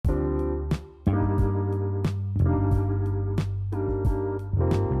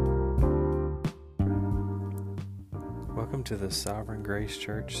Welcome to the Sovereign Grace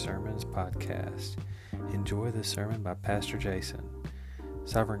Church Sermons Podcast. Enjoy the sermon by Pastor Jason.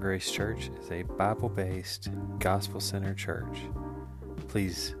 Sovereign Grace Church is a Bible-based, gospel-centered church.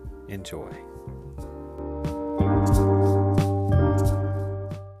 Please enjoy.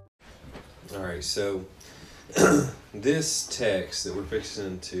 All right, so this text that we're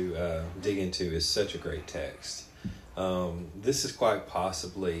fixing to dig into is such a great text. This is quite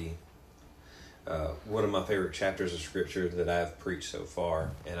possibly one of my favorite chapters of Scripture that I've preached so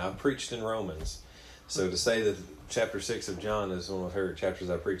far, and I've preached in Romans. So to say that chapter 6 of John is one of my favorite chapters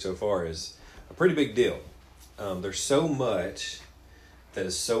I've preached so far is a pretty big deal. There's so much that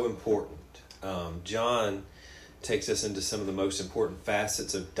is so important. John takes us into some of the most important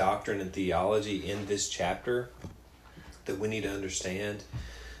facets of doctrine and theology in this chapter that we need to understand,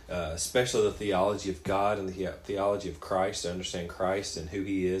 especially the theology of God and the theology of Christ, to understand Christ and who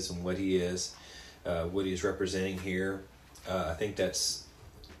He is and what He is. What He's representing here. I think that's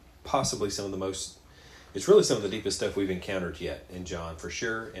possibly it's really some of the deepest stuff we've encountered yet in John, for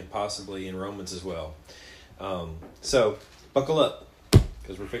sure, and possibly in Romans as well. So buckle up,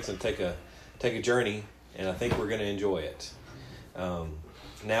 because we're fixing to take a journey, and I think we're going to enjoy it.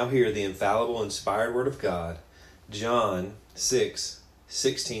 Now hear the infallible, inspired Word of God, John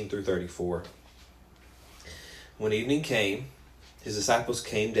 6:16 through 34. When evening came, His disciples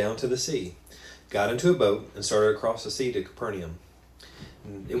came down to the sea, got into a boat, and started across the sea to Capernaum.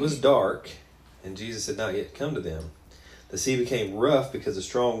 It was dark, and Jesus had not yet come to them. The sea became rough because a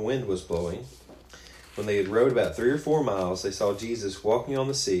strong wind was blowing. When they had rowed about 3 or 4 miles, they saw Jesus walking on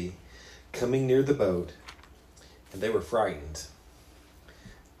the sea, coming near the boat, and they were frightened.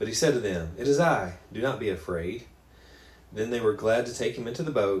 But He said to them, "It is I, do not be afraid." Then they were glad to take Him into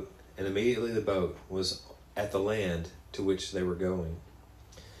the boat, and immediately the boat was at the land to which they were going.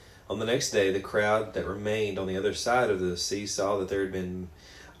 On the next day, the crowd that remained on the other side of the sea saw that there had been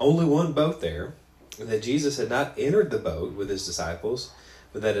only one boat there, and that Jesus had not entered the boat with His disciples,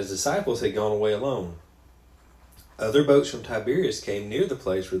 but that His disciples had gone away alone. Other boats from Tiberias came near the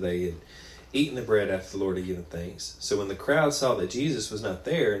place where they had eaten the bread after the Lord had given thanks. So when the crowd saw that Jesus was not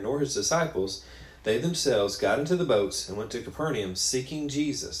there, nor His disciples, they themselves got into the boats and went to Capernaum, seeking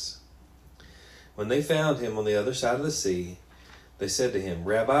Jesus. When they found Him on the other side of the sea, they said to Him,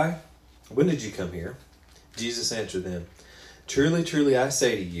 "Rabbi, when did you come here?" Jesus answered them, "Truly, truly, I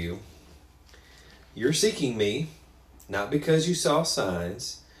say to you, you're seeking Me, not because you saw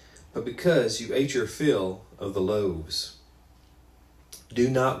signs, but because you ate your fill of the loaves. Do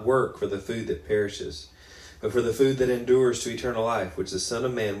not work for the food that perishes, but for the food that endures to eternal life, which the Son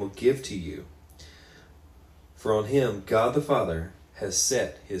of Man will give to you. For on Him God the Father has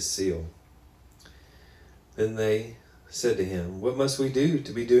set His seal." Then they said to Him, "What must we do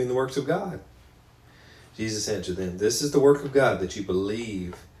to be doing the works of God?" Jesus answered them, "This is the work of God, that you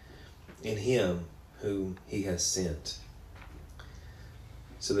believe in Him whom He has sent."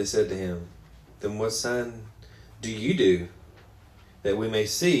 So they said to Him, "Then what sign do you do, that we may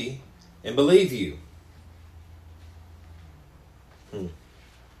see and believe you?"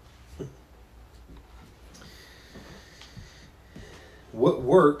 What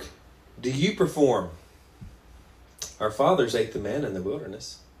work do you perform? Our fathers ate the manna in the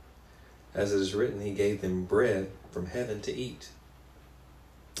wilderness. As it is written, He gave them bread from heaven to eat.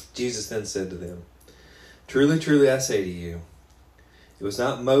 Jesus then said to them, "Truly, truly, I say to you, it was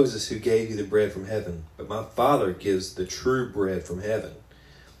not Moses who gave you the bread from heaven, but my Father gives the true bread from heaven.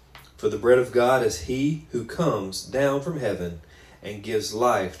 For the bread of God is He who comes down from heaven and gives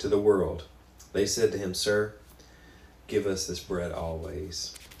life to the world." They said to Him, "Sir, give us this bread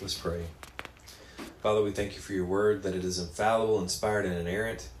always." Let's pray. Father, we thank You for Your word, that it is infallible, inspired, and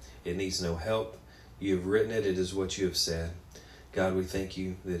inerrant. It needs no help. You have written it. It is what You have said. God, we thank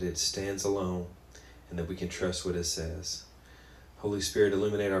You that it stands alone and that we can trust what it says. Holy Spirit,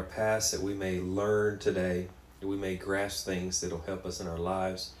 illuminate our past, that we may learn today, that we may grasp things that will help us in our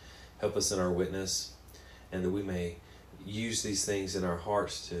lives, help us in our witness, and that we may use these things in our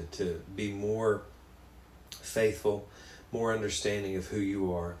hearts to be more faithful, more understanding of who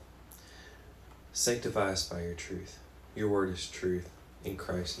You are. Sanctify us by Your truth. Your word is truth. In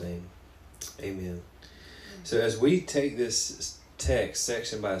Christ's name, amen. So as we take this text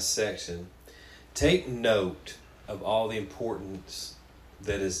section by section, take note of all the importance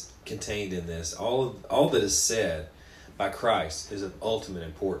that is contained in this. All that is said by Christ is of ultimate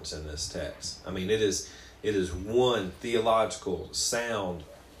importance in this text. I mean, it is one theological, sound,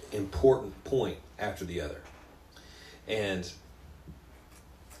 important point after the other. And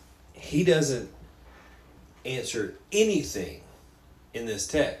He doesn't answer anything in this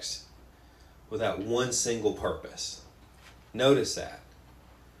text without one single purpose. Notice that.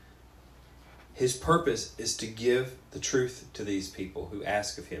 His purpose is to give the truth to these people who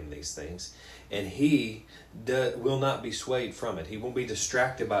ask of him these things. And he will not be swayed from it. He won't be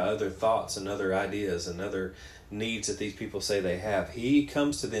distracted by other thoughts and other ideas and other needs that these people say they have. He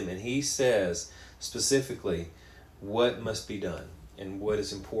comes to them and he says specifically what must be done and what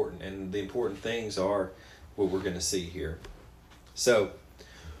is important. And the important things are what we're going to see here. So,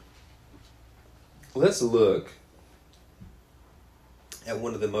 let's look at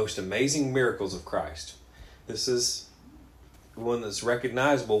one of the most amazing miracles of Christ. This is one that's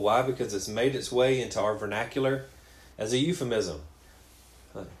recognizable. Why? Because it's made its way into our vernacular as a euphemism.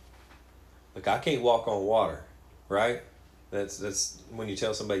 Look, I can't walk on water, right? That's when you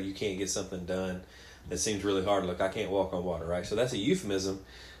tell somebody you can't get something done that seems really hard. Look, I can't walk on water, right? So that's a euphemism.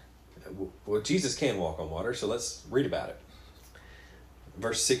 Well, Jesus can walk on water, so let's read about it.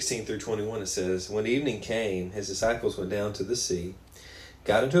 Verse 16 through 21, it says, "When evening came, his disciples went down to the sea,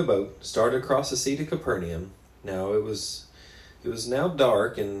 got into a boat, started across the sea to Capernaum. Now it was now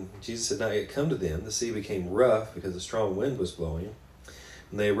dark, and Jesus had not yet come to them. The sea became rough because a strong wind was blowing.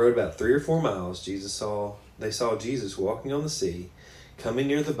 When they rowed about 3 or 4 miles, they saw Jesus walking on the sea, coming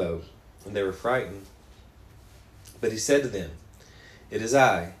near the boat, and they were frightened. But he said to them, 'It is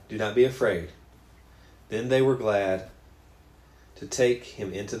I, do not be afraid.' Then they were glad to take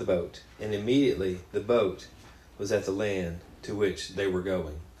him into the boat, and immediately the boat was at the land to which they were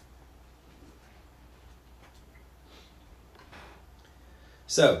going."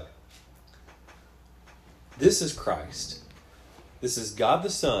 So, this is Christ. This is God the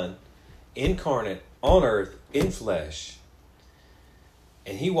Son, incarnate on earth, in flesh,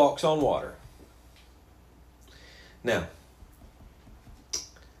 and he walks on water. Now,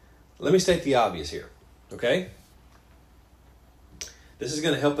 let me state the obvious here, okay? This is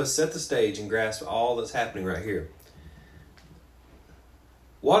going to help us set the stage and grasp all that's happening right here.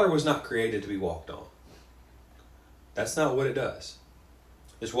 Water was not created to be walked on. That's not what it does.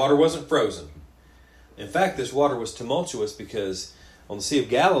 This water wasn't frozen. In fact, this water was tumultuous because on the Sea of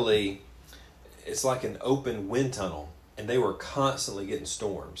Galilee, it's like an open wind tunnel, and they were constantly getting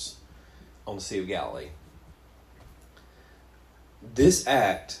storms on the Sea of Galilee. This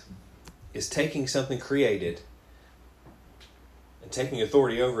act is taking something created and taking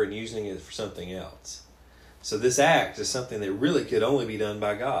authority over it and using it for something else. So this act is something that really could only be done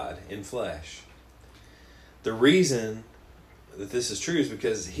by God in flesh. The reason that this is true is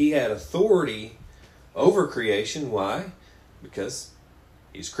because he had authority over creation. Why? Because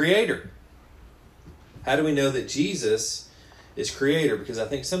he's creator. How do we know that Jesus is creator? Because I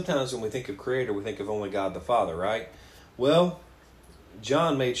think sometimes when we think of creator, we think of only God the Father, right? Well,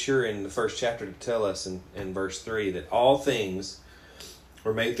 John made sure in the first chapter to tell us in verse 3 that all things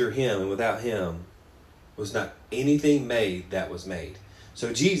were made through him, and without him was not anything made that was made.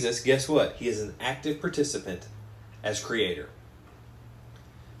 So Jesus, guess what? He is an active participant as creator.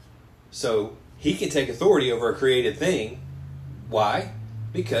 So he can take authority over a created thing. Why?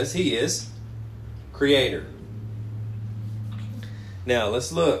 Because he is creator. Now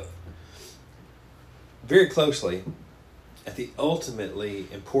let's look very closely at the ultimately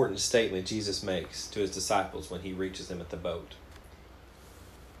important statement Jesus makes to his disciples when he reaches them at the boat.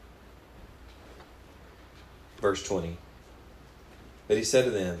 Verse 20. "But he said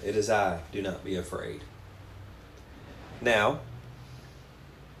to them, 'It is I, do not be afraid.'" Now,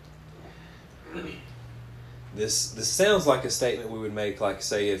 this sounds like a statement we would make, like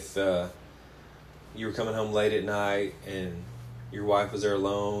say if you were coming home late at night and your wife was there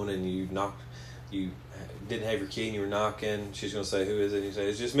alone and you didn't have your key and you were knocking. She's going to say, "Who is it?" And you say,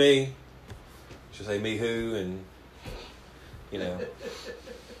 "It's just me." She'll say, "Me who?" And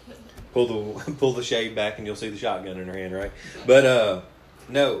pull the shade back and you'll see the shotgun in her hand, right? But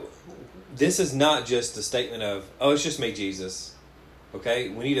no, this is not just a statement of, "Oh, it's just me, Jesus." Okay?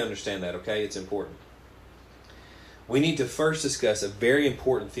 We need to understand that, okay? It's important. We need to first discuss a very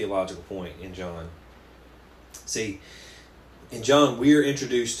important theological point in John. See, in John, we are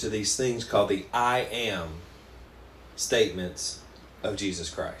introduced to these things called the I am statements of Jesus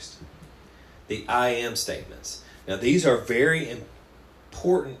Christ. The I am statements. Now, these are very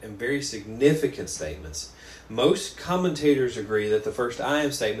important and very significant statements. Most commentators agree that the first I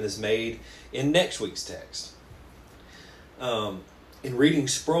am statement is made in next week's text. In reading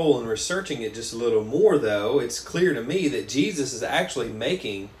Sproul and researching it just a little more, though, it's clear to me that Jesus is actually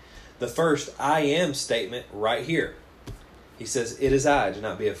making the first I am statement right here. He says, "It is I, do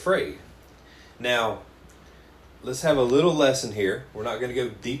not be afraid." Now, let's have a little lesson here. We're not going to go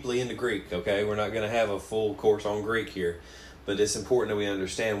deeply into Greek, okay? We're not going to have a full course on Greek here. But it's important that we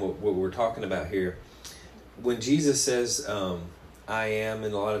understand what we're talking about here. when Jesus says, I am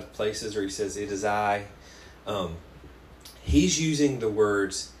in a lot of places, or he says, it is I, he's using the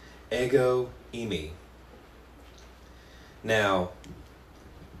words ego, eimi. Now,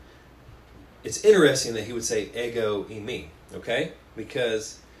 it's interesting that he would say ego, eimi, okay?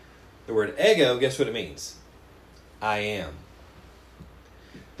 Because the word ego, guess what it means? I am.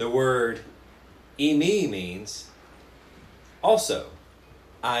 The word eimi means also,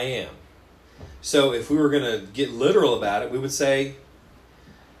 I am. So if we were going to get literal about it, we would say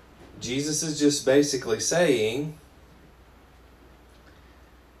Jesus is just basically saying,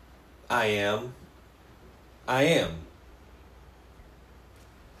 I am.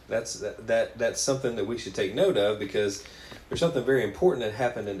 That's something that we should take note of, because there's something very important that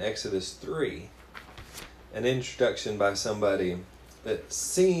happened in Exodus 3. An introduction by somebody that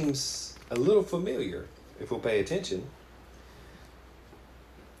seems a little familiar if we'll pay attention.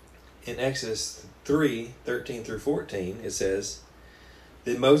 In Exodus 3:13-14, it says,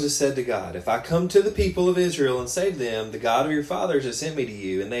 Then Moses said to God, If I come to the people of Israel and say to them, The God of your fathers has sent me to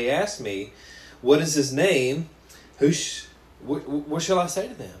you, and they ask me, What is his name? What shall I say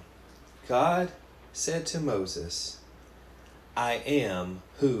to them? God said to Moses, I am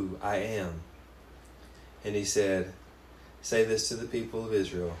who I am. And he said, Say this to the people of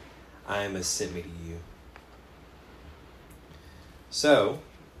Israel, I am has sent me to you. So,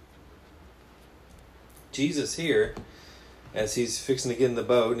 Jesus here, as he's fixing to get in the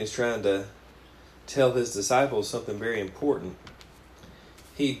boat and he's trying to tell his disciples something very important,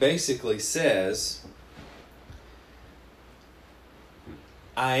 he basically says,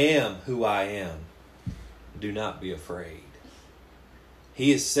 I am who I am. Do not be afraid.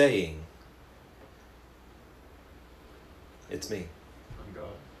 He is saying, it's me. I'm God.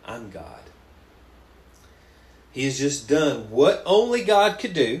 I'm God. He has just done what only God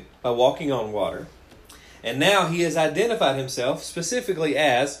could do by walking on water. And now he has identified himself specifically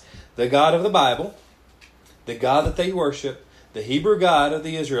as the God of the Bible, the God that they worship, the Hebrew God of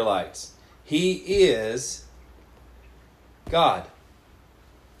the Israelites. He is God.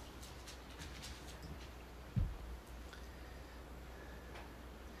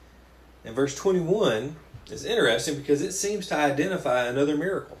 And verse 21 is interesting because it seems to identify another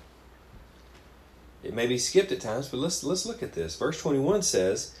miracle. It may be skipped at times, but let's look at this. Verse 21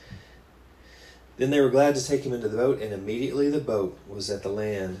 says, Then they were glad to take him into the boat, and immediately the boat was at the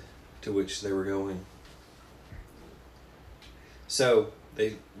land to which they were going. So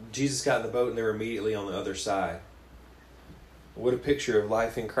Jesus got in the boat and they were immediately on the other side. What a picture of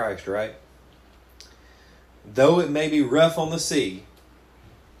life in Christ, right? Though it may be rough on the sea,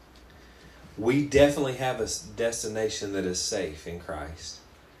 we definitely have a destination that is safe in Christ.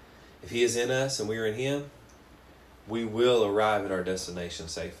 If he is in us and we are in him, we will arrive at our destination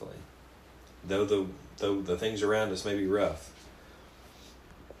safely. Though the things around us may be rough.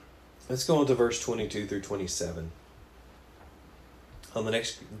 Let's go on to verse 22-27. On the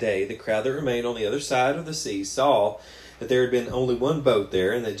next day, the crowd that remained on the other side of the sea saw that there had been only one boat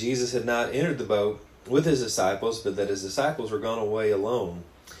there, and that Jesus had not entered the boat with his disciples, but that his disciples were gone away alone.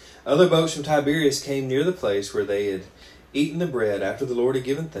 Other boats from Tiberias came near the place where they had eaten the bread after the Lord had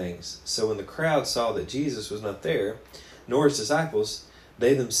given thanks. So when the crowd saw that Jesus was not there, nor his disciples,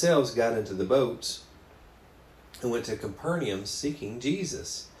 they themselves got into the boats and went to Capernaum seeking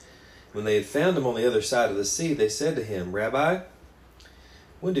Jesus. When they had found him on the other side of the sea, they said to him, Rabbi,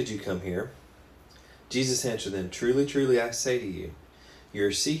 when did you come here? Jesus answered them, Truly, truly, I say to you, you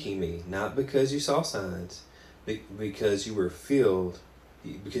are seeking me, not because you saw signs, because you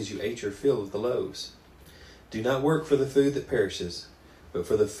ate your fill of the loaves. Do not work for the food that perishes, but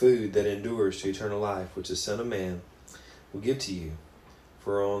for the food that endures to eternal life, which the Son of Man will give to you.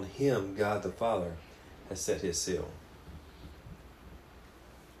 For on him God the Father has set his seal.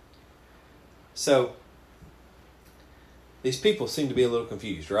 So, these people seem to be a little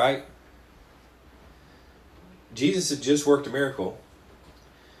confused, right? Jesus had just worked a miracle,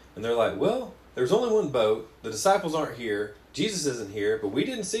 and they're like, well, there's only one boat, the disciples aren't here, Jesus isn't here, but we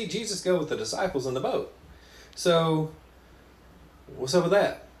didn't see Jesus go with the disciples in the boat. So, what's up with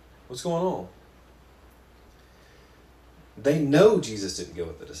that? What's going on? They know Jesus didn't go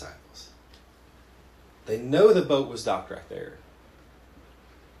with the disciples. They know the boat was docked right there.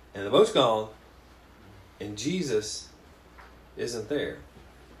 And the boat's gone, and Jesus isn't there.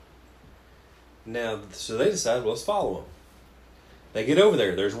 Now, so they decide, well, let's follow him. They get over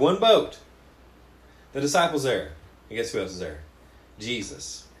there. There's one boat. The disciples there. And guess who else is there?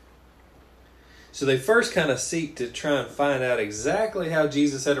 Jesus. So they first kind of seek to try and find out exactly how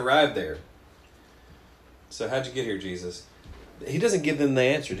Jesus had arrived there. So how'd you get here, Jesus? He doesn't give them the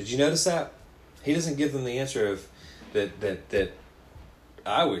answer. Did you notice that? He doesn't give them the answer of that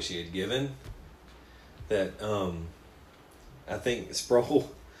I wish he had given. That I think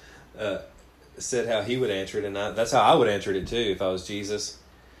Sproul said how he would answer it, and that's how I would answer it too if I was Jesus.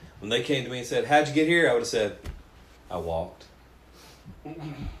 When they came to me and said, "How'd you get here?" I would have said, "I walked." But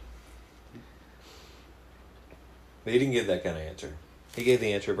he didn't give that kind of answer. He gave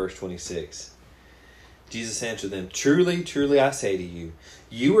the answer, verse 26. Jesus answered them, "Truly, truly, I say to you,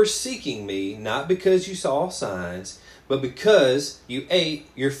 you are seeking me not because you saw signs, but because you ate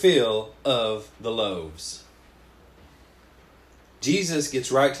your fill of the loaves." Jesus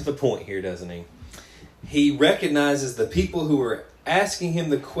gets right to the point here, doesn't he? He recognizes the people who are asking him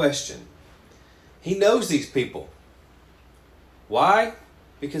the question. He knows these people. Why?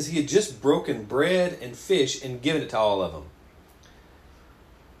 Because he had just broken bread and fish and given it to all of them.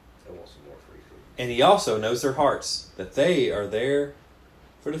 I want some more free food. And he also knows their hearts, that they are there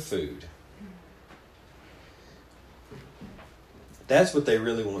for the food. That's what they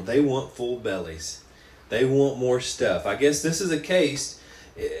really want. They want full bellies. They want more stuff. I guess this is a case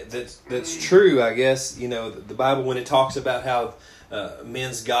that's true. I guess, the Bible, when it talks about how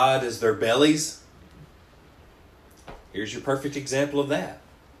men's God is their bellies, here's your perfect example of that.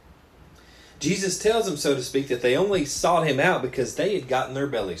 Jesus tells them, so to speak, that they only sought him out because they had gotten their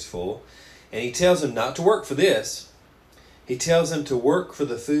bellies full. And he tells them not to work for this. He tells them to work for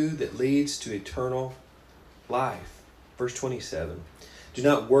the food that leads to eternal life. Verse 27. Do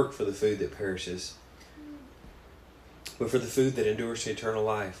not work for the food that perishes, but for the food that endures to eternal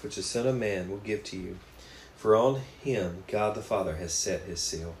life, which the Son of Man will give to you. For on him God the Father has set his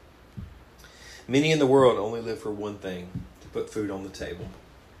seal. Many in the world only live for one thing, to put food on the table.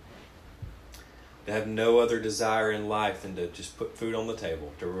 They have no other desire in life than to just put food on the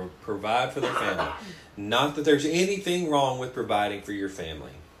table, to provide for their family. Not that there's anything wrong with providing for your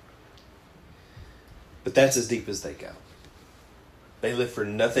family, but that's as deep as they go. They live for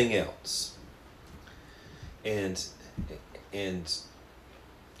nothing else. And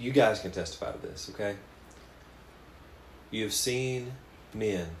you guys can testify to this, okay? You have seen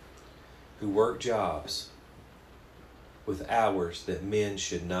men who work jobs with hours that men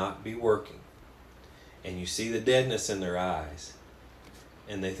should not be working. And you see the deadness in their eyes.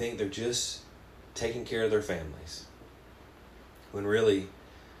 And they think they're just taking care of their families. When really,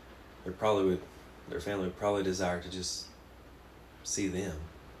 their family would probably desire to just see them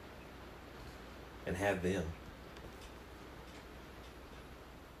and have them.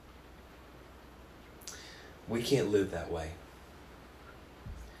 We can't live that way.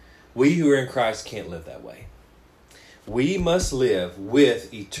 We who are in Christ can't live that way. We must live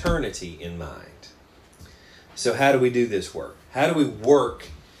with eternity in mind. So how do we do this work? How do we work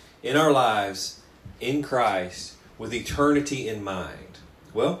in our lives in Christ with eternity in mind?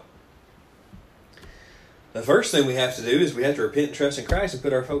 Well, the first thing we have to do is we have to repent and trust in Christ and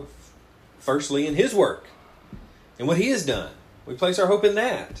put our hope firstly in his work and what he has done. We place our hope in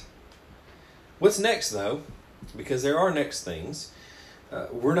that. What's next, though? Because there are next things.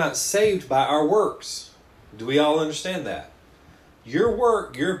 We're not saved by our works. Do we all understand that? Your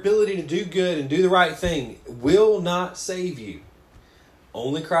work, your ability to do good and do the right thing will not save you.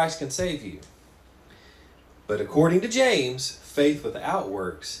 Only Christ can save you. But according to James, faith without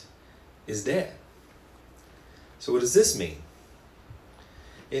works is dead. So what does this mean?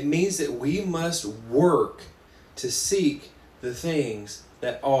 It means that we must work to seek the things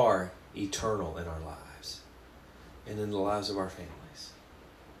that are eternal in our lives and in the lives of our families.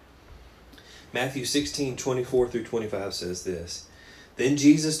 Matthew 16:24-25 says this. Then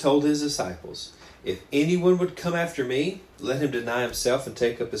Jesus told his disciples, if anyone would come after me, let him deny himself and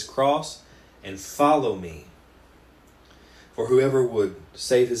take up his cross and follow me. For whoever would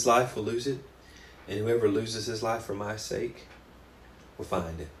save his life will lose it, and whoever loses his life for my sake will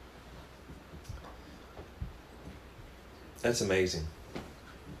find it. That's amazing.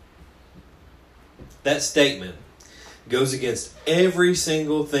 That statement goes against every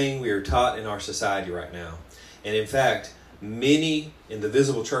single thing we are taught in our society right now. And in fact, many in the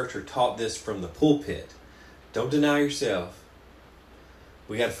visible church are taught this from the pulpit. Don't deny yourself.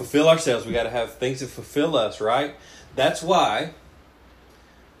 We got to fulfill ourselves. We got to have things that fulfill us, right? That's why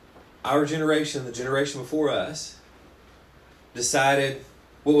our generation, the generation before us, decided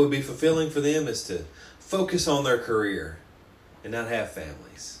what would be fulfilling for them is to focus on their career and not have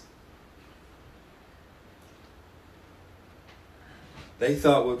families. They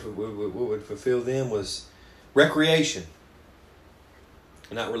thought what would fulfill them was recreation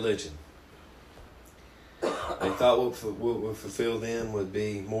and not religion. They thought what would fulfill them would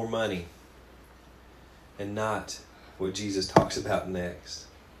be more money and not what Jesus talks about next.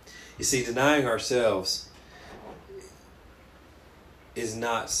 You see, denying ourselves is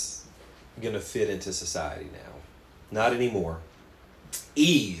not going to fit into society now. Not anymore.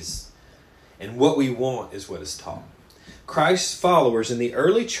 Ease and what we want is what is taught. Christ's followers in the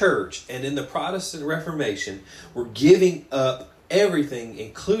early church and in the Protestant Reformation were giving up everything,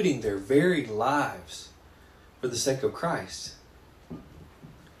 including their very lives, for the sake of Christ.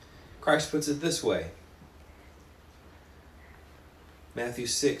 Christ puts it this way. Matthew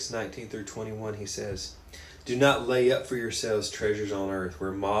 6:19-21, he says, "Do not lay up for yourselves treasures on earth,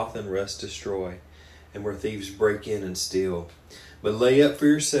 where moth and rust destroy, and where thieves break in and steal. But lay up for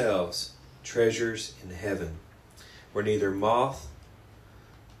yourselves treasures in heaven, where neither moth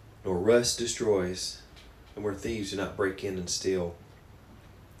nor rust destroys, and where thieves do not break in and steal.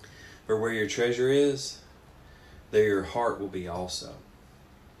 For where your treasure is, there your heart will be also."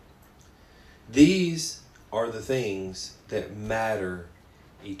 These are the things that matter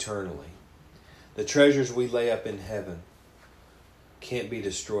eternally. The treasures we lay up in heaven can't be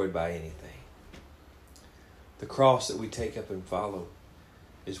destroyed by anything. The cross that we take up and follow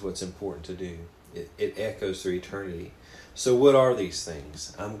is what's important to do. It echoes through eternity. So what are these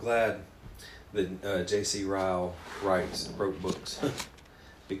things? I'm glad that J.C. Ryle wrote books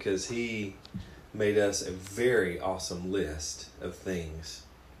because he made us a very awesome list of things.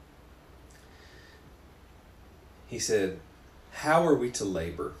 He said, "How are we to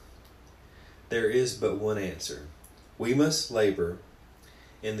labor? There is but one answer. We must labor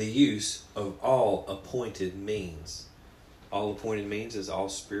in the use of all appointed means." All appointed means is all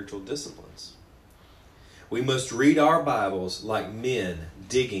spiritual disciplines. "We must read our Bibles like men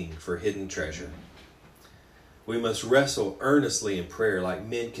digging for hidden treasure. We must wrestle earnestly in prayer like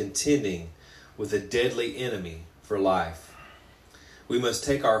men contending with a deadly enemy for life. We must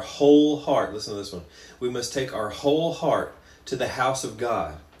take our whole heart," listen to this one, "we must take our whole heart to the house of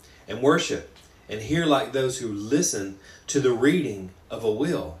God and worship and hear like those who listen to the reading of a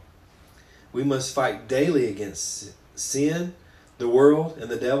will. We must fight daily against sin, the world, and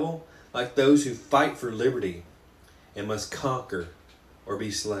the devil like those who fight for liberty and must conquer or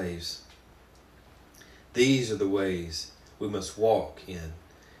be slaves. These are the ways we must walk in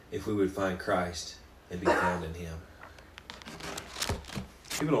if we would find Christ and be found in Him."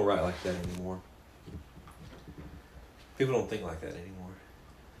 People don't write like that anymore. People don't think like that anymore.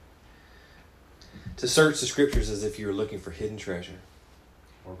 To search the scriptures as if you were looking for hidden treasure.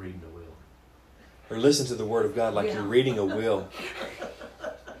 Or reading the will. Or listen to the word of God like you're reading a will.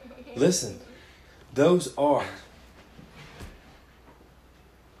 Listen, those are.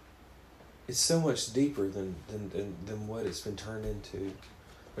 It's so much deeper than what it's been turned into.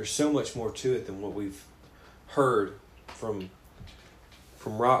 There's so much more to it than what we've heard from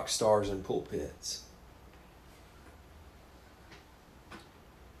rock stars and pulpits.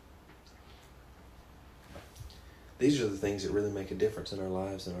 These are the things that really make a difference in our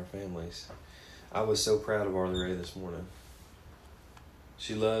lives and our families. I was so proud of Arlie Ray this morning.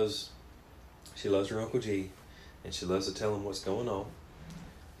 She loves her Uncle G, and she loves to tell him what's going on.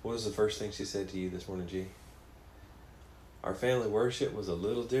 What was the first thing she said to you this morning, G? "Our family worship was a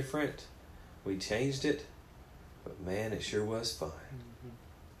little different. We changed it, but man, it sure was fun."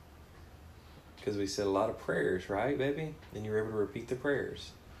 Because we said a lot of prayers, right, baby? And you were able to repeat the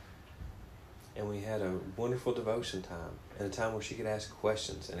prayers. And we had a wonderful devotion time, and a time where she could ask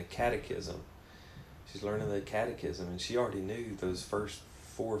questions, and a catechism. She's learning the catechism, and she already knew those first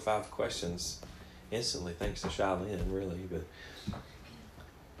 4 or 5 questions instantly, thanks to Shailene, really, but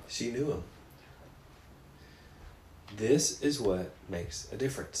she knew them. This is what makes a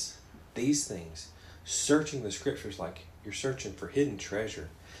difference. These things, searching the scriptures like you're searching for hidden treasure,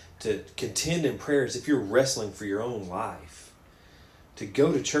 to contend in prayer as if you're wrestling for your own life, to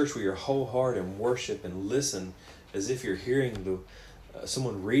go to church with your whole heart and worship and listen as if you're hearing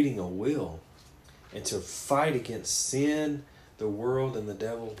someone reading a will, and to fight against sin, the world, and the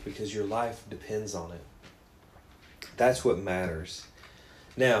devil because your life depends on it. That's what matters.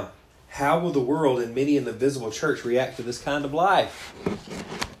 Now, how will the world and many in the visible church react to this kind of life?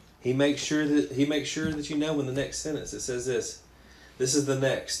 He makes sure that you know in the next sentence it says this. This is the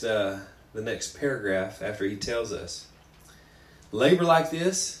next paragraph after he tells us. "Labor like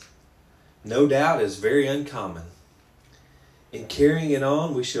this, no doubt, is very uncommon. In carrying it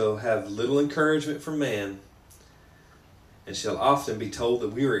on, we shall have little encouragement from man, and shall often be told that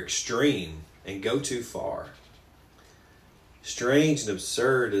we are extreme and go too far. Strange and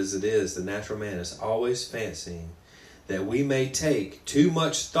absurd as it is, the natural man is always fancying that we may take too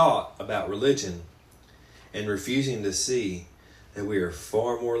much thought about religion, and refusing to see that we are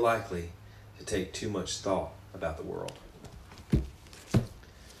far more likely to take too much thought about the world."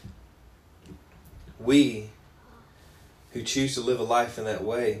 we who choose to live a life in that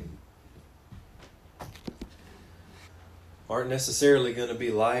way aren't necessarily going to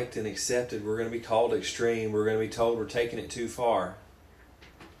be liked and accepted. We're going to be called extreme. We're going to be told we're taking it too far.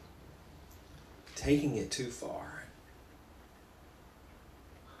 Taking it too far.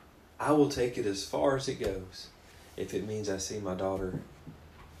 I will take it as far as it goes if it means I see my daughter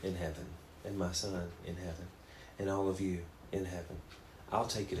in heaven and my son in heaven and all of you in heaven. I'll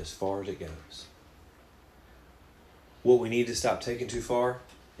take it as far as it goes. What we need to stop taking too far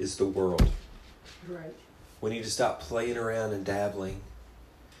is the world. Right. We need to stop playing around and dabbling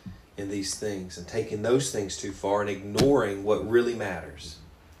in these things and taking those things too far and ignoring what really matters.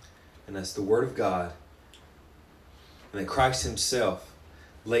 And that's the Word of God. And that Christ Himself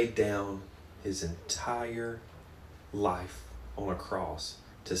laid down His entire life on a cross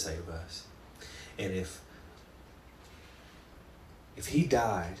to save us. And if He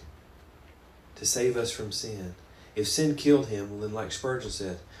died to save us from sin, if sin killed Him, then like Spurgeon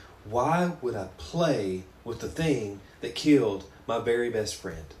said, why would I play with the thing that killed my very best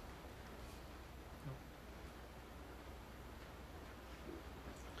friend?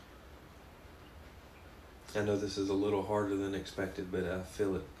 I know this is a little harder than expected, but I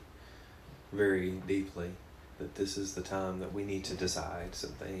feel it very deeply that this is the time that we need to decide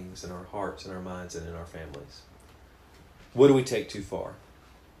some things in our hearts and our minds and in our families. What do we take too far?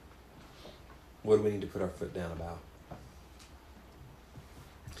 What do we need to put our foot down about?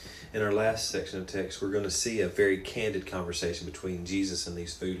 In our last section of text, we're going to see a very candid conversation between Jesus and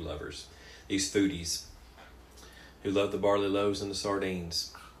these food lovers, these foodies, who love the barley loaves and the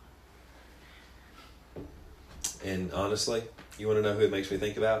sardines. And honestly, you want to know who it makes me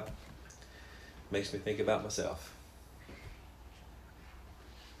think about? It makes me think about myself.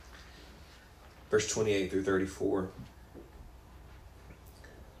 Verse 28 through 34.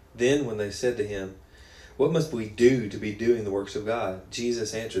 Then when they said to him, "What must we do to be doing the works of God?"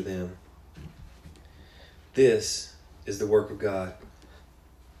 Jesus answered them, "This is the work of God,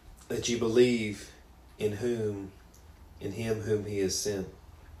 that you believe in Him whom He has sent."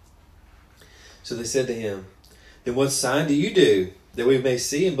 So they said to him, "Then what sign do you do, that we may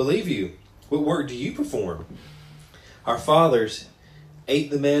see and believe you? What work do you perform? Our fathers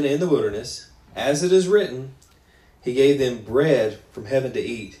ate the manna in the wilderness, as it is written, He gave them bread from heaven to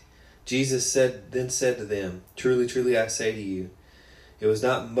eat." Jesus then said to them, "Truly, truly, I say to you, it was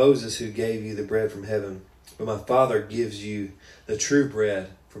not Moses who gave you the bread from heaven, but my Father gives you the true bread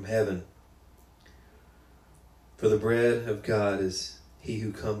from heaven. For the bread of God is He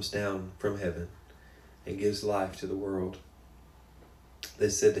who comes down from heaven and gives life to the world." They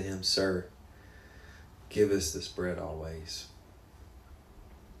said to him, "Sir, give us this bread always."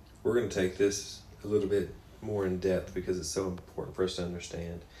 We're going to take this a little bit more in depth because it's so important for us to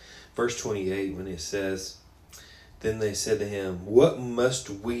understand. Verse 28, when it says, "Then they said to him, what must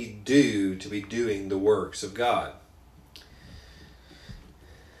we do to be doing the works of God?"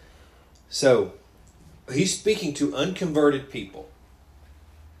 So, he's speaking to unconverted people.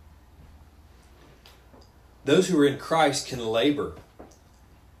 Those who are in Christ can labor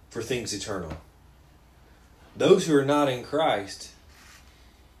for things eternal. Those who are not in Christ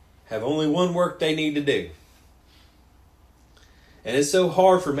have only one work they need to do. And it's so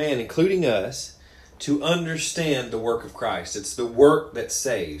hard for man, including us, to understand the work of Christ. It's the work that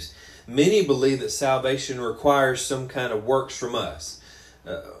saves. Many believe that salvation requires some kind of works from us.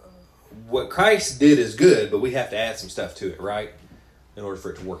 What Christ did is good, but we have to add some stuff to it, right? In order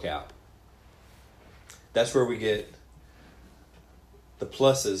for it to work out. That's where we get the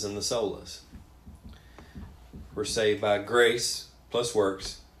pluses and the solas. We're saved by grace plus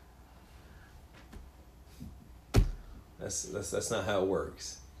works. That's not how it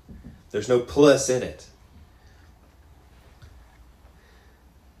works. There's no plus in it.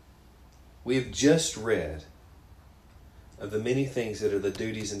 We have just read of the many things that are the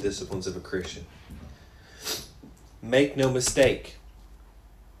duties and disciplines of a Christian. Make no mistake,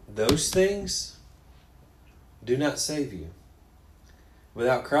 those things do not save you.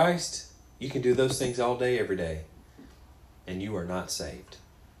 Without Christ, you can do those things all day, every day, and you are not saved.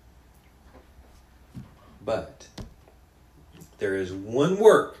 But there is one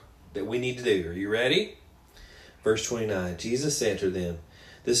work that we need to do. Are you ready? Verse 29, Jesus answered them,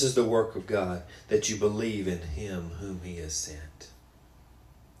 "This is the work of God, that you believe in Him whom He has sent."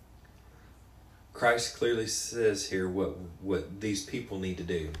 Christ clearly says here what these people need to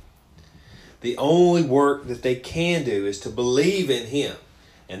do. The only work that they can do is to believe in Him.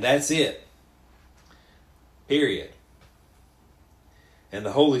 And that's it. Period. And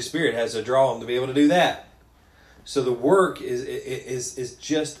the Holy Spirit has to draw them to be able to do that. So the work is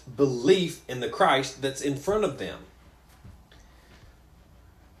just belief in the Christ that's in front of them.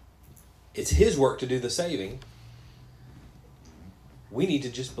 It's His work to do the saving. We need to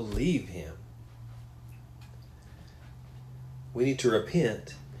just believe Him. We need to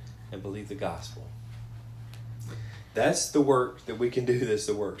repent and believe the gospel. That's the work that we can do. This,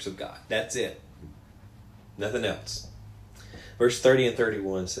 the works of God. That's it. Nothing else. Verse 30 and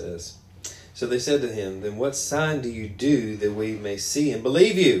 31 says, so they said to him, then what sign do you do that we may see and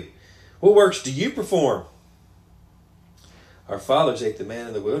believe you? What works do you perform? Our fathers ate the manna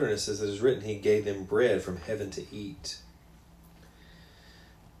in the wilderness, as it is written, He gave them bread from heaven to eat.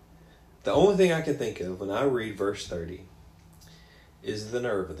 The only thing I can think of when I read verse 30 is the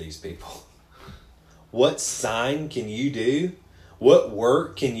nerve of these people. What sign can you do? What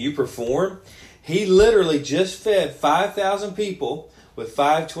work can you perform? He literally just fed 5,000 people with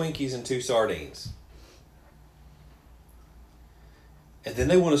 5 Twinkies and 2 sardines. And then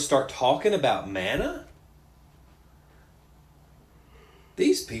they want to start talking about manna?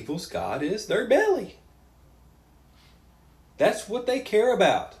 These people's God is their belly. That's what they care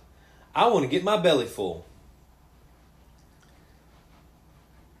about. I want to get my belly full.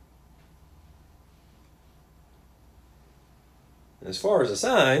 And as far as a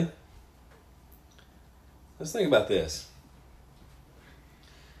sign, let's think about this.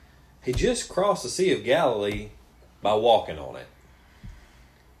 He just crossed the Sea of Galilee by walking on it.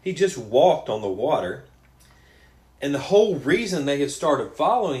 He just walked on the water. And the whole reason they had started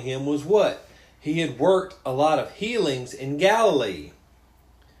following Him was what? He had worked a lot of healings in Galilee.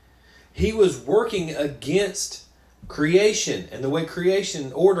 He was working against creation and the way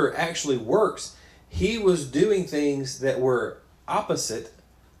creation order actually works. He was doing things that were opposite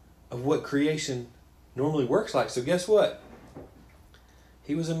of what creation normally works like. So guess what?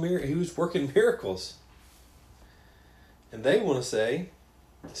 He was working miracles. And they want to say,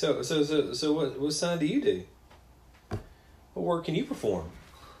 so what sign do you do? What work can you perform?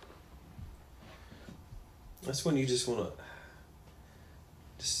 That's when you just want to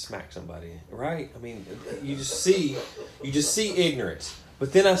just smack somebody, right? I mean, you just see ignorance.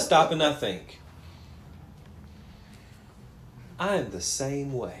 But then I stop and I think, I am the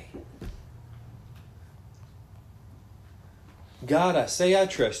same way. God, I say I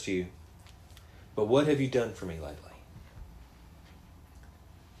trust you, but what have you done for me lately?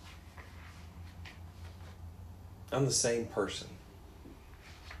 I'm the same person.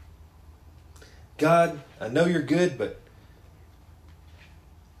 God, I know you're good, but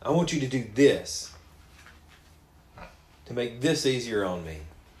I want you to do this to make this easier on me.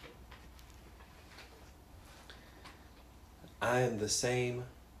 I am the same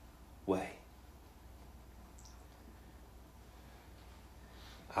way.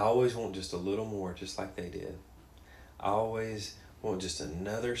 I always want just a little more, just like they did. I always want just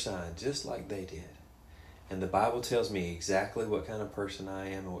another sign, just like they did. And the Bible tells me exactly what kind of person I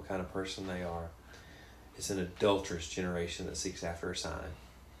am and what kind of person they are. It's an adulterous generation that seeks after a sign.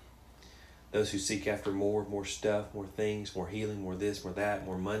 Those who seek after more stuff, more things, more healing, more this, more that,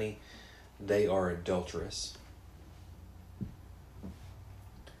 more money, they are adulterous.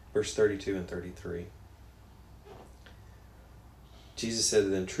 Verse 32 and 33. Jesus said to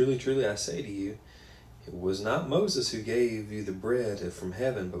them, truly, truly, I say to you, it was not Moses who gave you the bread from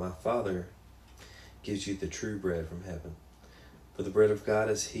heaven, but my Father gives you the true bread from heaven. For the bread of God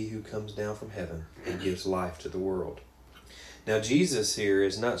is He who comes down from heaven and gives life to the world. Now Jesus here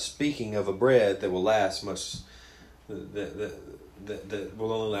is not speaking of a bread that will last much, that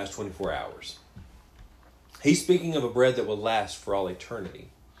will only last 24 hours. He's speaking of a bread that will last for all eternity.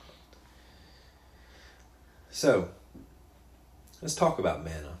 So, let's talk about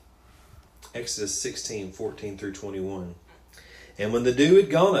manna. Exodus 16, 14 through 21. And when the dew had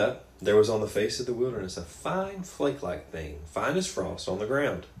gone up, there was on the face of the wilderness a fine flake-like thing, fine as frost, on the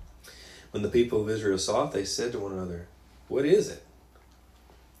ground. When the people of Israel saw it, they said to one another, what is it?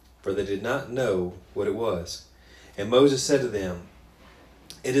 For they did not know what it was. And Moses said to them,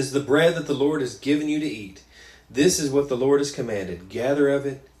 it is the bread that the Lord has given you to eat. This is what the Lord has commanded. Gather of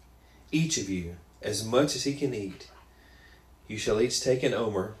it, each of you, as much as he can eat. You shall each take an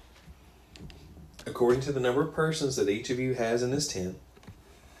omer, according to the number of persons that each of you has in his tent.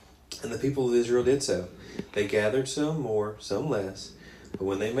 And the people of Israel did so. They gathered some more, some less. But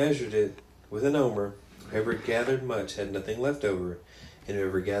when they measured it with an omer, whoever gathered much had nothing left over, and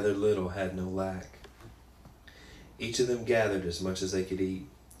whoever gathered little had no lack. Each of them gathered as much as they could eat.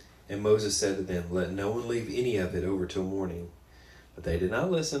 And Moses said to them, let no one leave any of it over till morning. But they did not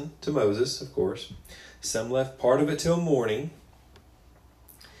listen to Moses, of course. Some left part of it till morning,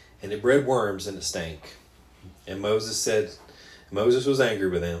 and it bred worms and it stank. And Moses was angry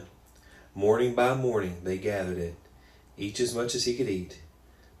with them. Morning by morning they gathered it, each as much as he could eat.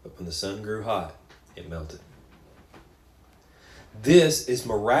 But when the sun grew hot, it melted. This is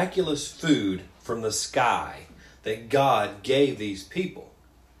miraculous food from the sky that God gave these people.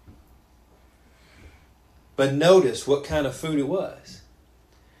 But notice what kind of food it was.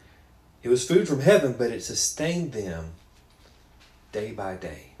 It was food from heaven, but it sustained them day by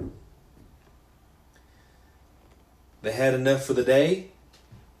day. They had enough for the day,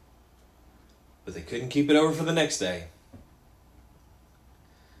 but they couldn't keep it over for the next day.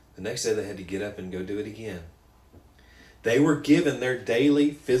 The next day they had to get up and go do it again. They were given their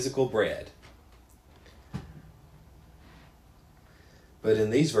daily physical bread. But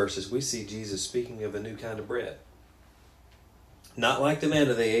in these verses, we see Jesus speaking of a new kind of bread. Not like the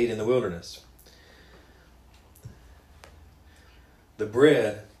manna they ate in the wilderness. The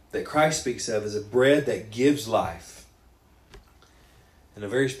bread that Christ speaks of is a bread that gives life. And a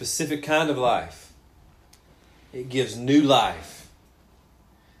very specific kind of life. It gives new life.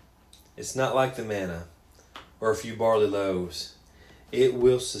 It's not like the manna or a few barley loaves. It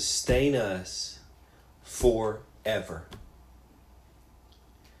will sustain us forever.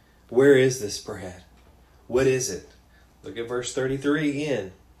 Where is this bread? What is it? Look at verse 33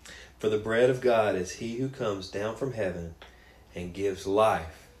 again. For the bread of God is he who comes down from heaven and gives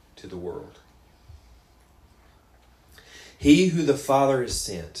life to the world. He who the Father has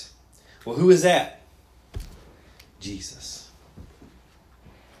sent. Well, who is that? Jesus.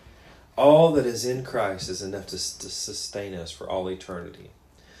 All that is in Christ is enough to sustain us for all eternity.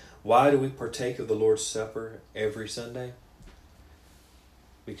 Why do we partake of the Lord's Supper every Sunday?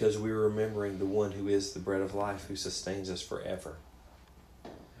 Because we're remembering the one who is the bread of life, who sustains us forever.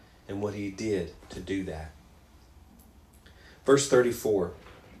 And what he did to do that. Verse 34.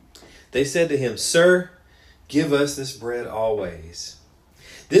 They said to him, Sir, give us this bread always.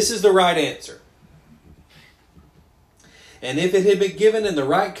 This is the right answer. And if it had been given in the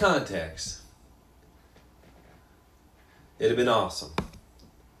right context, it would have been awesome.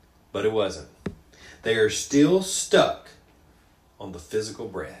 But it wasn't. They are still stuck on the physical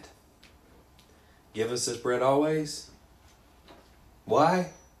bread. Give us this bread always.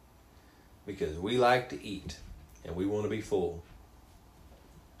 Why? Because we like to eat and we want to be full.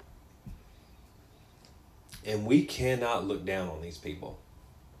 And we cannot look down on these people.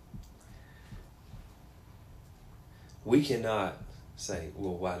 We cannot say,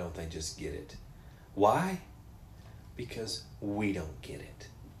 well, why don't they just get it? Why? Because we don't get it.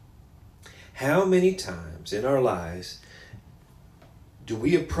 How many times in our lives do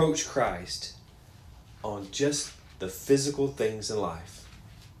we approach Christ on just the physical things in life?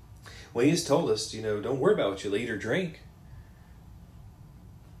 When he's told us, don't worry about what you'll eat or drink.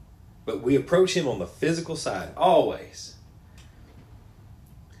 But we approach him on the physical side, always.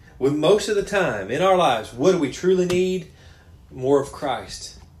 When most of the time in our lives, what do we truly need? More of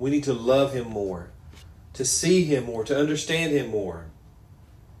Christ. We need to love him more, to see him more, to understand him more.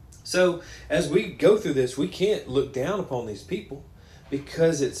 So as we go through this, we can't look down upon these people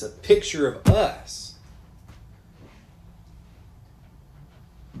because it's a picture of us.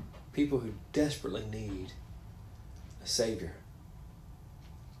 People who desperately need a Savior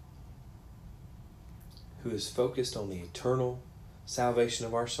who is focused on the eternal salvation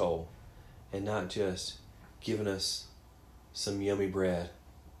of our soul and not just giving us some yummy bread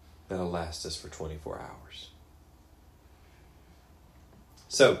that'll last us for 24 hours.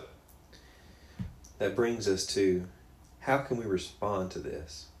 So, that brings us to how can we respond to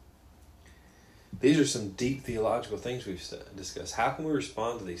this? These are some deep theological things we've discussed. How can we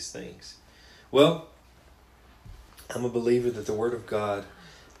respond to these things? Well, I'm a believer that the Word of God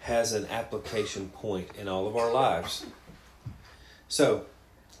has an application point in all of our lives. So,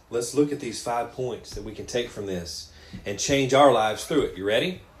 let's look at these 5 points that we can take from this and change our lives through it. You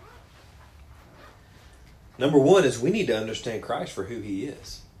ready? Number 1 is we need to understand Christ for who he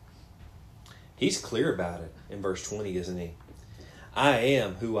is. He's clear about it in verse 20, isn't he? I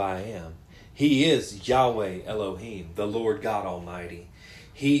am who I am. He is Yahweh Elohim, the Lord God Almighty.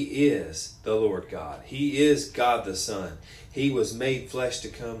 He is the Lord God. He is God the Son. He was made flesh to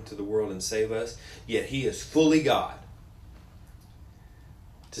come to the world and save us, yet he is fully God.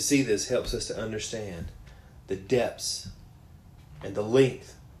 To see this helps us to understand the depths and the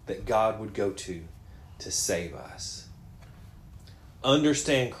length that God would go to save us.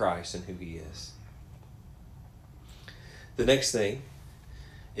 Understand Christ and who he is. The next thing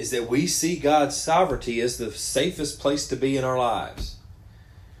is that we see God's sovereignty as the safest place to be in our lives.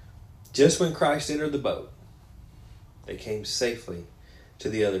 Just when Christ entered the boat, they came safely to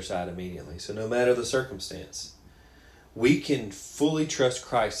the other side immediately. So no matter the circumstance, we can fully trust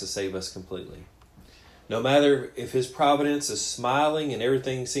Christ to save us completely. No matter if His providence is smiling and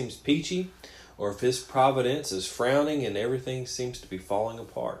everything seems peachy, or if His providence is frowning and everything seems to be falling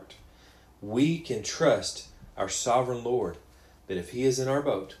apart, we can trust our sovereign Lord that if He is in our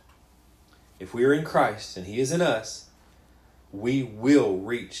boat, if we are in Christ and He is in us, we will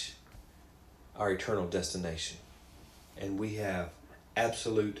reach our eternal destination. And we have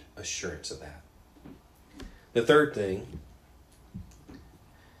absolute assurance of that. The third thing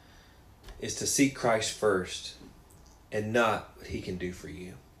is to seek Christ first and not what He can do for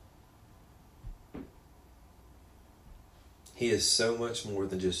you. He is so much more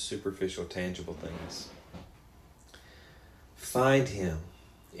than just superficial, tangible things. Find Him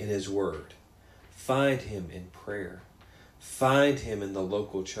in His Word. Find Him in prayer. Find Him in the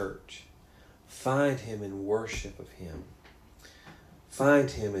local church. Find Him in worship of Him.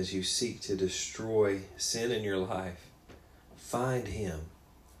 Find Him as you seek to destroy sin in your life. Find Him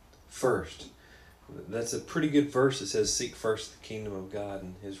first. That's a pretty good verse that says, seek first the kingdom of God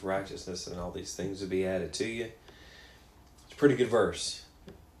and His righteousness, and all these things will be added to you. It's a pretty good verse.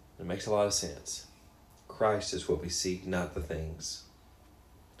 It makes a lot of sense. Christ is what we seek, not the things.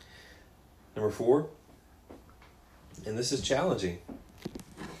 Number 4, and this is challenging.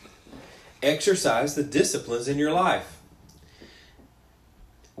 Exercise the disciplines in your life.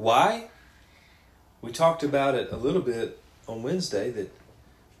 Why? We talked about it a little bit on Wednesday, that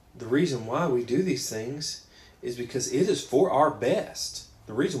the reason why we do these things is because it is for our best.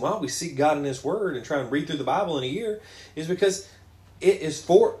 The reason why we seek God in His Word and try and read through the Bible in a year is because it is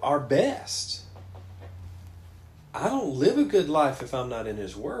for our best. I don't live a good life if I'm not in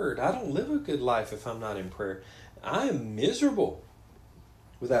His Word. I don't live a good life if I'm not in prayer. I am miserable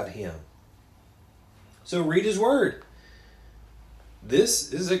without Him. So read His Word.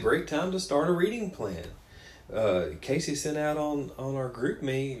 This is a great time to start a reading plan. Casey sent out on our group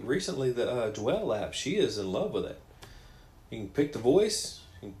me recently the Dwell app. She is in love with it. You can pick the voice,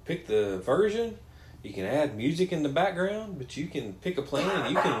 you can pick the version, you can add music in the background, but you can pick a plan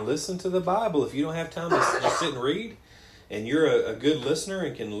and you can listen to the Bible. If you don't have time to just sit and read, and you're a good listener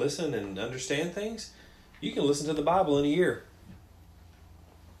and can listen and understand things, you can listen to the Bible in a year.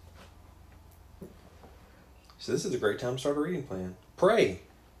 So this is a great time to start a reading plan. Pray.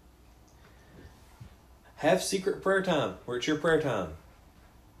 Have secret prayer time where it's your prayer time.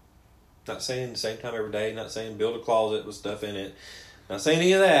 Not saying the same time every day. Not saying build a closet with stuff in it. Not saying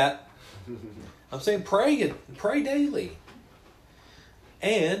any of that. I'm saying pray daily.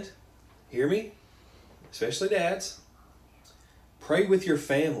 And, hear me, especially dads, pray with your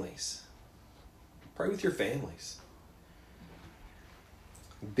families. Pray with your families.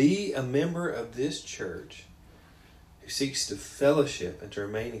 Be a member of this church who seeks to fellowship and to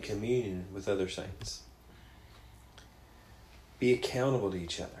remain in communion with other saints. Be accountable to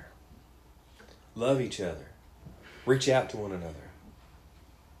each other. Love each other. Reach out to one another.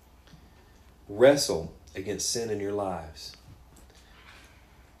 Wrestle against sin in your lives.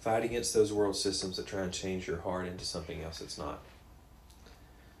 Fight against those world systems that try and change your heart into something else it's not.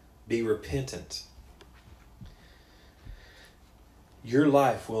 Be repentant. Your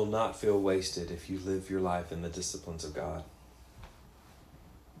life will not feel wasted if you live your life in the disciplines of God.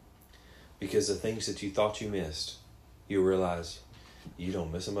 Because the things that you thought you missed, you realize you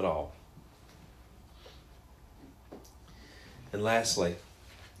don't miss them at all. And lastly,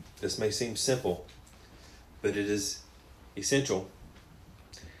 this may seem simple, but it is essential.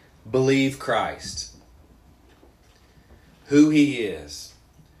 Believe Christ. Who He is.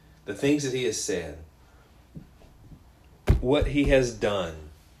 The things that He has said. What He has done.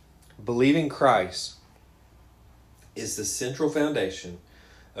 Believing Christ is the central foundation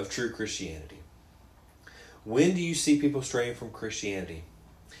of true Christianity. When do you see people straying from Christianity?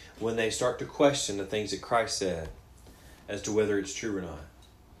 When they start to question the things that Christ said as to whether it's true or not.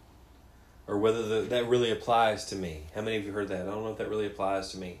 Or whether that really applies to me. How many of you heard that? I don't know if that really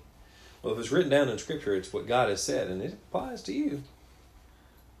applies to me. Well, if it's written down in Scripture, it's what God has said, and it applies to you.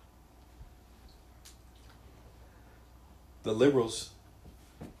 The liberals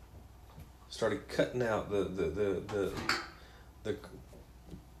started cutting out the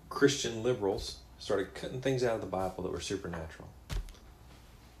Christian liberals started cutting things out of the Bible that were supernatural.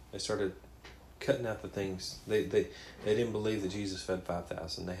 They started cutting out the things. They didn't believe that Jesus fed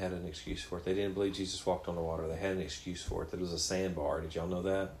 5,000. They had an excuse for it. They didn't believe Jesus walked on the water. They had an excuse for it. That it was a sandbar. Did y'all know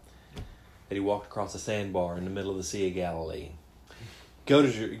that? That He walked across a sandbar in the middle of the Sea of Galilee. Go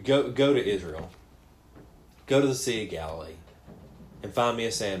to Israel. Go to the Sea of Galilee and find me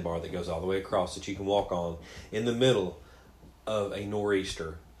a sandbar that goes all the way across that you can walk on in the middle of a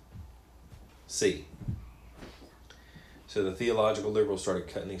nor'easter sea. So the theological liberals started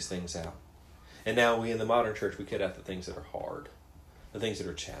cutting these things out. And now we in the modern church, we cut out the things that are hard, the things that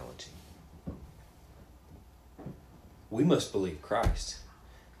are challenging. We must believe Christ.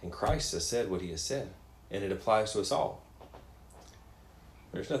 And Christ has said what he has said. And it applies to us all.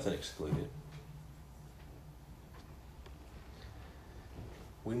 There's nothing excluded.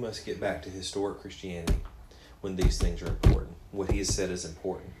 We must get back to historic Christianity when these things are important. What he has said is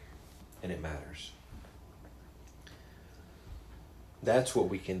important. And it matters. That's what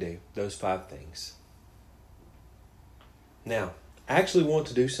we can do. Those 5 things. Now, I actually want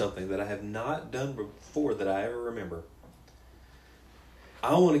to do something that I have not done before that I ever remember.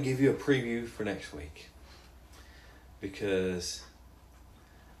 I want to give you a preview for next week. Because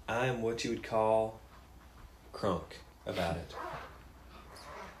I am what you would call crunk about it.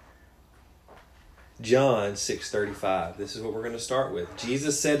 John 6:35. This is what we're going to start with.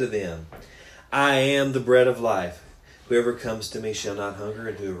 Jesus said to them, I am the bread of life. Whoever comes to me shall not hunger,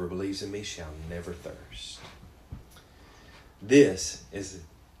 and whoever believes in me shall never thirst. This is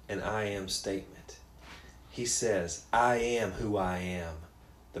an I am statement. He says, I am who I am,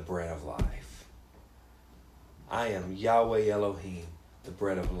 the bread of life. I am Yahweh Elohim, the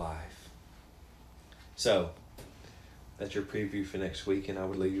bread of life. So, that's your preview for next week, and I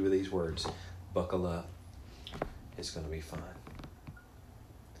would leave you with these words. Buckle up. It's going to be fun.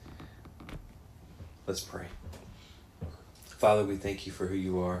 Let's pray. Father, we thank you for who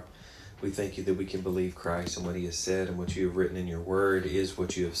you are. We thank you that we can believe Christ and what he has said, and what you have written in your word is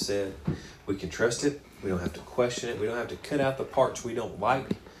what you have said. We can trust it. We don't have to question it. We don't have to cut out the parts we don't like,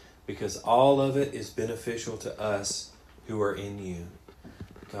 because all of it is beneficial to us who are in you.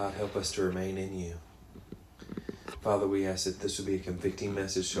 God, help us to remain in you. Father, we ask that this would be a convicting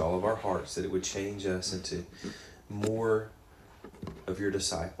message to all of our hearts, that it would change us into more of your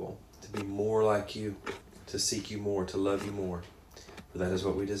disciple, to be more like you, to seek you more, to love you more. For that is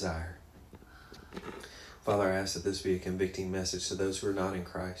what we desire. Father, I ask that this be a convicting message to those who are not in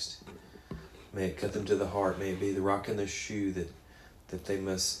Christ. May it cut them to the heart. May it be the rock in their shoe that they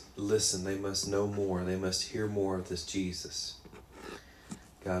must listen, they must know more, they must hear more of this Jesus.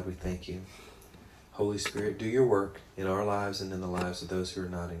 God, we thank you. Holy Spirit, do your work in our lives and in the lives of those who are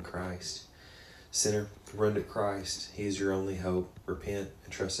not in Christ. Sinner, run to Christ. He is your only hope. Repent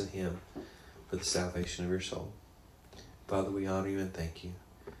and trust in him for the salvation of your soul. Father, we honor you and thank you,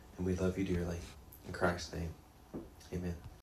 and we love you dearly. In Christ's name, amen.